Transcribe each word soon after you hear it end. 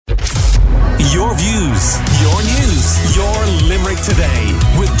Your views, your news, your Limerick Today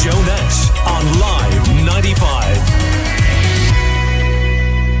with Joe Nash on Live 95.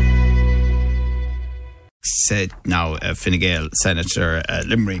 Said now Fine Gael Senator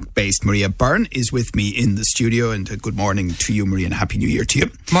Limerick-based Maria Byrne is with me in the studio, and good morning to you, Maria, and Happy New Year to you.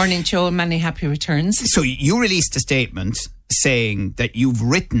 Morning, Joe, and many happy returns. So you released a statement saying that you've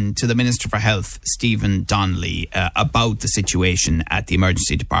written to the Minister for Health, Stephen Donnelly, about the situation at the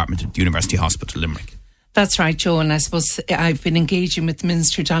Emergency Department at the University Hospital Limerick. That's right, Joe, and I suppose I've been engaging with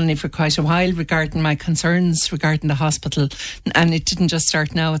Minister Donnelly for quite a while regarding my concerns regarding the hospital, and it didn't just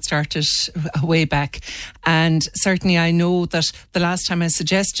start now, it started way back. And certainly I know that the last time I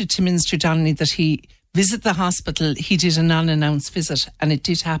suggested to Minister Donnelly that he visit the hospital, he did an unannounced visit, and it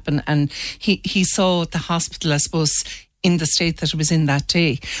did happen, and he saw the hospital, I suppose, in the state that it was in that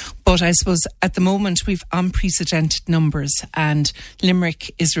day. But I suppose at the moment we've unprecedented numbers, and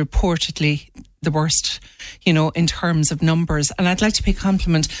Limerick is reportedly the worst, in terms of numbers. And I'd like to pay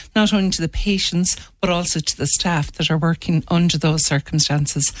compliment not only to the patients, but also to the staff that are working under those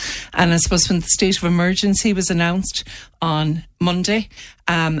circumstances. And I suppose when the state of emergency was announced on Monday,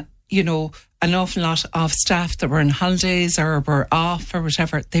 an awful lot of staff that were on holidays or were off or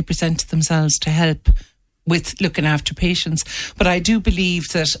whatever, they presented themselves to help with looking after patients. But I do believe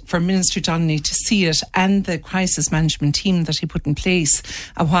that for Minister Donnelly to see it, and the crisis management team that he put in place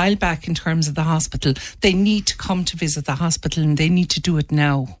a while back in terms of the hospital, they need to come to visit the hospital, and they need to do it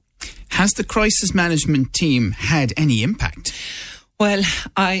now. Has the crisis management team had any impact? Well,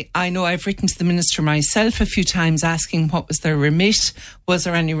 I know I've written to the Minister myself a few times asking what was their remit, was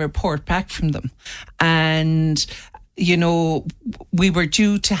there any report back from them? And we were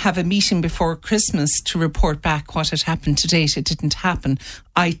due to have a meeting before Christmas to report back what had happened to date. It didn't happen.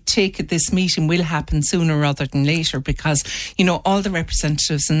 I take it this meeting will happen sooner rather than later because, all the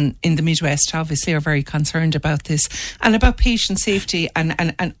representatives in the Midwest obviously are very concerned about this and about patient safety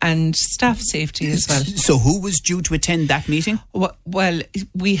and staff safety as well. So who was due to attend that meeting? Well,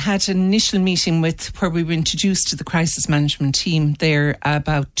 we had an initial meeting where we were introduced to the crisis management team there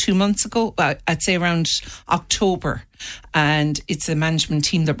about 2 months ago, I'd say around October. And it's a management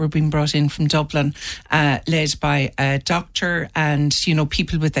team that were being brought in from Dublin, led by a doctor and,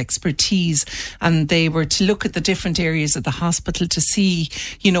 people with expertise. And they were to look at the different areas of the hospital to see,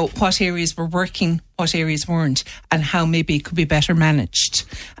 what areas were working, what areas weren't, and how maybe it could be better managed.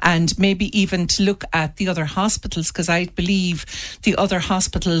 And maybe even to look at the other hospitals, because I believe the other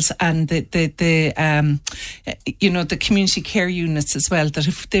hospitals and the community care units as well, that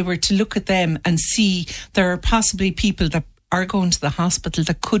if they were to look at them and see there are possibly people that are going to the hospital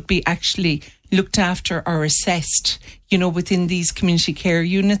that could be actually looked after or assessed, within these community care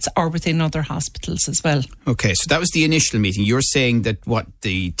units or within other hospitals as well. Okay, so that was the initial meeting. You're saying that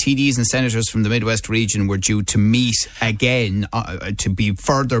the TDs and senators from the Midwest region were due to meet again to be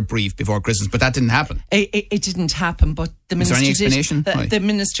further briefed before Christmas, but that didn't happen. It didn't happen, but the minister, is there any explanation? The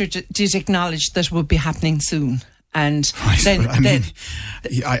minister did acknowledge that it would be happening soon. And right,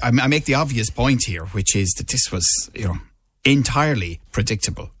 I make the obvious point here, which is that this was, entirely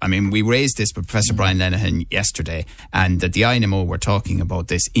predictable. I mean, we raised this with Professor Brian Lenihan yesterday, and that the INMO were talking about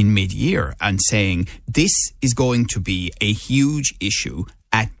this in mid-year and saying this is going to be a huge issue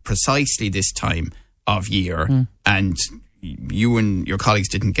at precisely this time of year, and you and your colleagues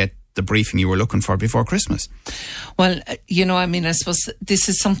didn't get the briefing you were looking for before Christmas. Well, I suppose this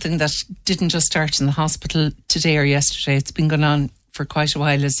is something that didn't just start in the hospital today or yesterday. It's been going on for quite a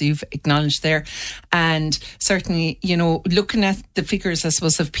while, as you've acknowledged there. And certainly, looking at the figures, I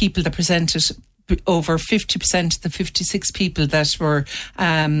suppose, of people that presented, over 50% of the 56 people that were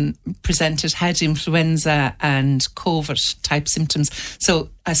presented had influenza and COVID type symptoms. So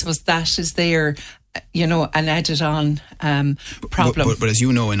I suppose that is there, an added on problem. But as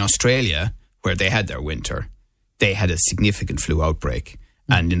you know, in Australia, where they had their winter, they had a significant flu outbreak.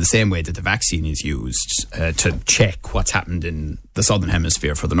 And in the same way that the vaccine is used to check what's happened in the Southern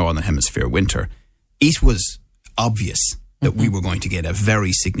Hemisphere for the Northern Hemisphere winter, it was obvious that we were going to get a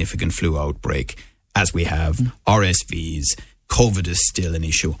very significant flu outbreak, as we have RSVs, COVID is still an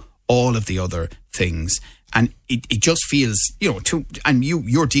issue, all of the other things. And it just feels, and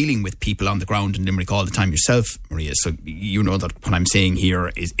you're dealing with people on the ground in Limerick all the time yourself, Maria, so you know that what I'm saying here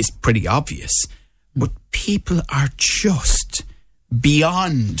is pretty obvious. But people are just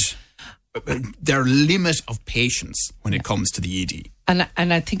beyond their limit of patience when it comes to the ED.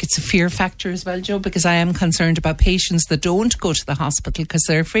 And I think it's a fear factor as well, Joe, because I am concerned about patients that don't go to the hospital because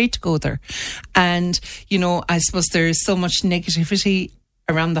they're afraid to go there. And, I suppose there is so much negativity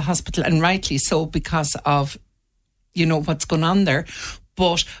around the hospital, and rightly so, because of, what's going on there.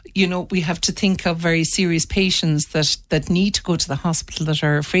 But, you know, we have to think of very serious patients that need to go to the hospital, that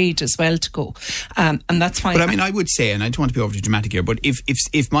are afraid as well to go. And that's why... But I mean, I would say, and I don't want to be overly dramatic here, but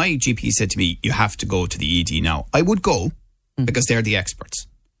if my GP said to me, you have to go to the ED now, I would go because they're the experts.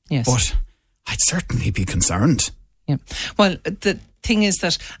 Yes. But I'd certainly be concerned. Yeah. Well, the thing is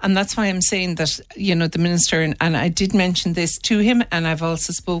that, and that's why I'm saying that, you know, the minister, and I did mention this to him, and I've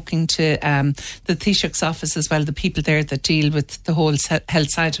also spoken to the Taoiseach's office as well, the people there that deal with the whole health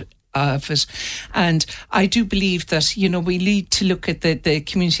side of it. And I do believe that, you know, we need to look at the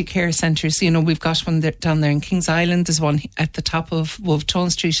community care centres. You know, we've got one down there in Kings Island. There's one at the top of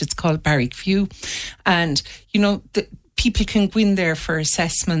Wolvetone Street. It's called Barrickview. And, you know, people can go in there for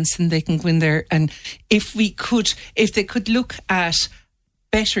assessments, and they can go in there, and if they could look at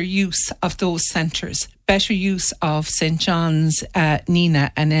better use of those centres, better use of St. John's, Nina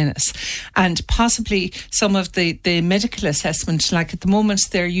and Ennis, and possibly some of the medical assessment, like at the moment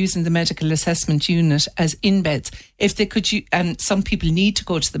they're using the medical assessment unit as in beds. If they could, and some people need to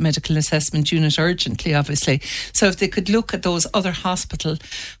go to the medical assessment unit urgently, obviously. So if they could look at those other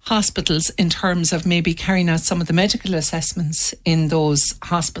hospitals in terms of maybe carrying out some of the medical assessments in those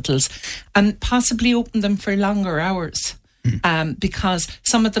hospitals, and possibly open them for longer hours. Because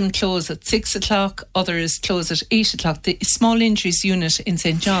some of them close at 6 o'clock, others close at 8 o'clock. The small injuries unit in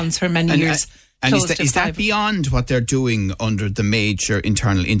St. John's for many years. And is that beyond what they're doing under the major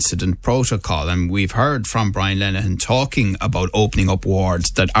internal incident protocol? And we've heard from Brian Lenihan talking about opening up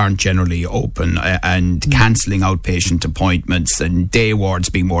wards that aren't generally open, and cancelling outpatient appointments, and day wards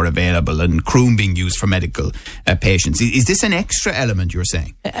being more available, and Croom being used for medical patients. Is this an extra element, you're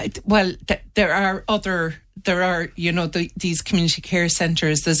saying? There are, you know, these community care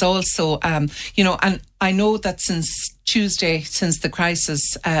centres. There's also, you know, and I know that since Tuesday, since the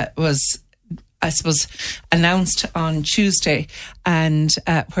crisis was, I suppose, announced on Tuesday, and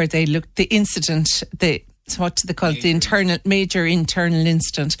where they looked, the incident, what do they call it? The major internal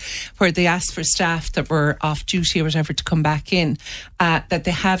incident, where they asked for staff that were off duty or whatever to come back in, that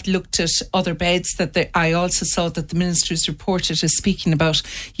they have looked at other beds. I also saw that the minister's reported as speaking about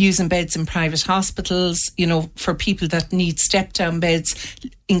using beds in private hospitals, you know, for people that need step-down beds,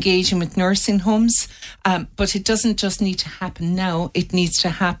 engaging with nursing homes. But it doesn't just need to happen now, it needs to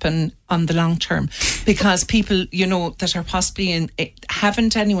happen on the long term, because people, you know, that are possibly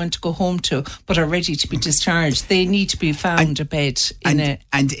haven't anyone to go home to but are ready to be discharged, they need to be found a bed And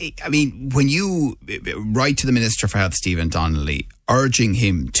I mean, when you write to the Minister for Health, Stephen Donnelly, urging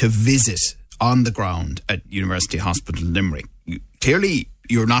him to visit on the ground at University Hospital Limerick, clearly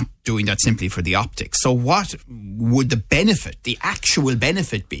you're not doing that simply for the optics. So what would the actual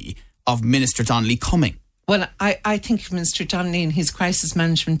benefit be of Minister Donnelly coming? Well, I think if Minister Donnelly and his crisis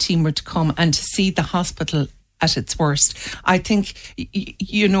management team were to come and to see the hospital at its worst, I think,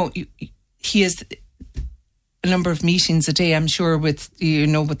 you know, he has a number of meetings a day, I'm sure, with, you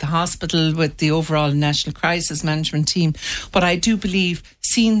know, with the hospital, with the overall national crisis management team. But I do believe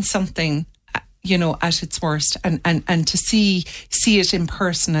seeing something, you know, at its worst, and to see it in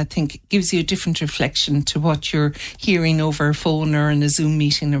person, I think gives you a different reflection to what you're hearing over a phone or in a Zoom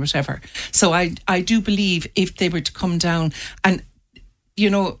meeting or whatever. So I do believe if they were to come down, and,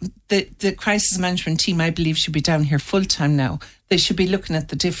 you know, the crisis management team, I believe, should be down here full time now. They should be looking at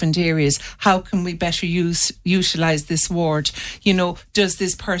the different areas. How can we better utilise this ward? You know, does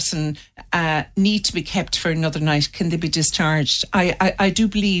this person need to be kept for another night? Can they be discharged? I do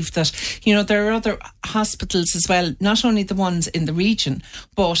believe that, you know, there are other hospitals as well, not only the ones in the region,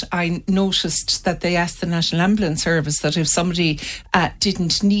 but I noticed that they asked the National Ambulance Service that if somebody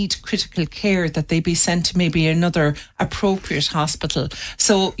didn't need critical care, that they be sent to maybe another appropriate hospital.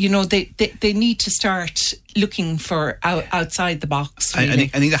 So, you know, they need to start looking for outside the box. Really.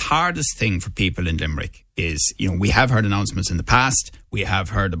 I think the hardest thing for people in Limerick is, you know, we have heard announcements in the past. We have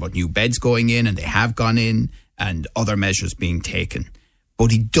heard about new beds going in, and they have gone in, and other measures being taken.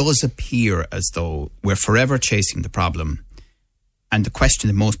 But it does appear as though we're forever chasing the problem. And the question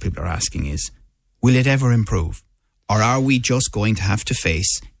that most people are asking is, will it ever improve? Or are we just going to have to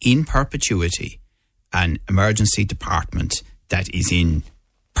face, in perpetuity, an emergency department that is in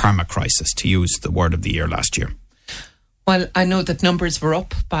perma-crisis, to use the word of the year last year? Well, I know that numbers were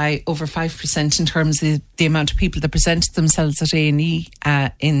up by over 5% in terms of the amount of people that presented themselves at A&E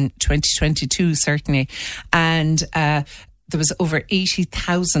in 2022, certainly. And there was over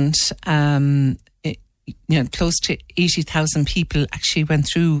 80,000, you know, close to 80,000 people actually went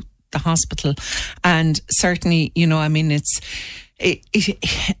through the hospital. And certainly, you know, I mean,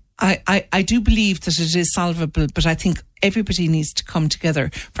 I do believe that it is solvable, but I think everybody needs to come together,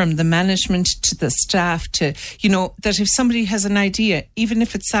 from the management to the staff to, that if somebody has an idea, even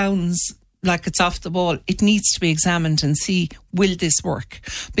if it sounds like it's off the wall, it needs to be examined and see, will this work?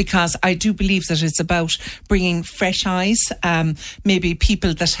 Because I do believe that it's about bringing fresh eyes, maybe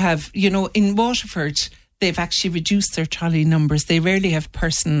people that have, in Waterford, they've actually reduced their trolley numbers. They rarely have a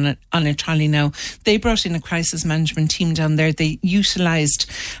person on a trolley now. They brought in a crisis management team down there. They utilised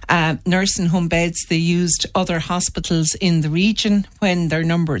nursing home beds. They used other hospitals in the region when their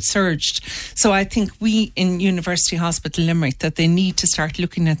number surged. So I think we in University Hospital Limerick, that they need to start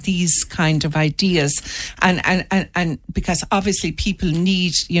looking at these kind of ideas. And because obviously people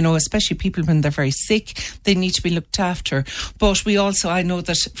need, especially people when they're very sick, they need to be looked after. But we also, I know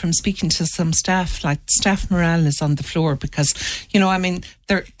that from speaking to some staff, like staff morale is on the floor, because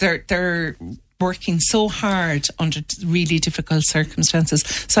they're working so hard under really difficult circumstances.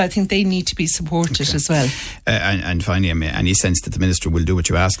 So I think they need to be supported as well. And finally, any sense that the Minister will do what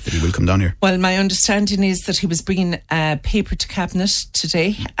you ask, that he will come down here? Well, my understanding is that he was bringing a paper to Cabinet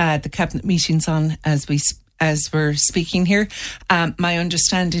today. The Cabinet meeting's on as we're speaking here. My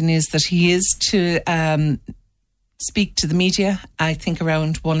understanding is that he is to speak to the media, I think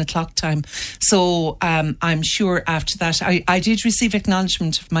around 1 o'clock time. So I'm sure after that, I did receive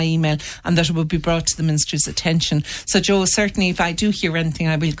acknowledgement of my email and that it will be brought to the Minister's attention. So Joe, certainly if I do hear anything,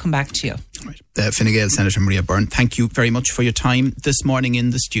 I will come back to you. Right. Fine Gael, Senator Maria Byrne, thank you very much for your time this morning in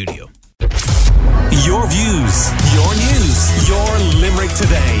the studio. Your views, your news, your Limerick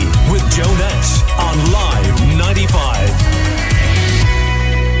Today with Joe Nash on Live.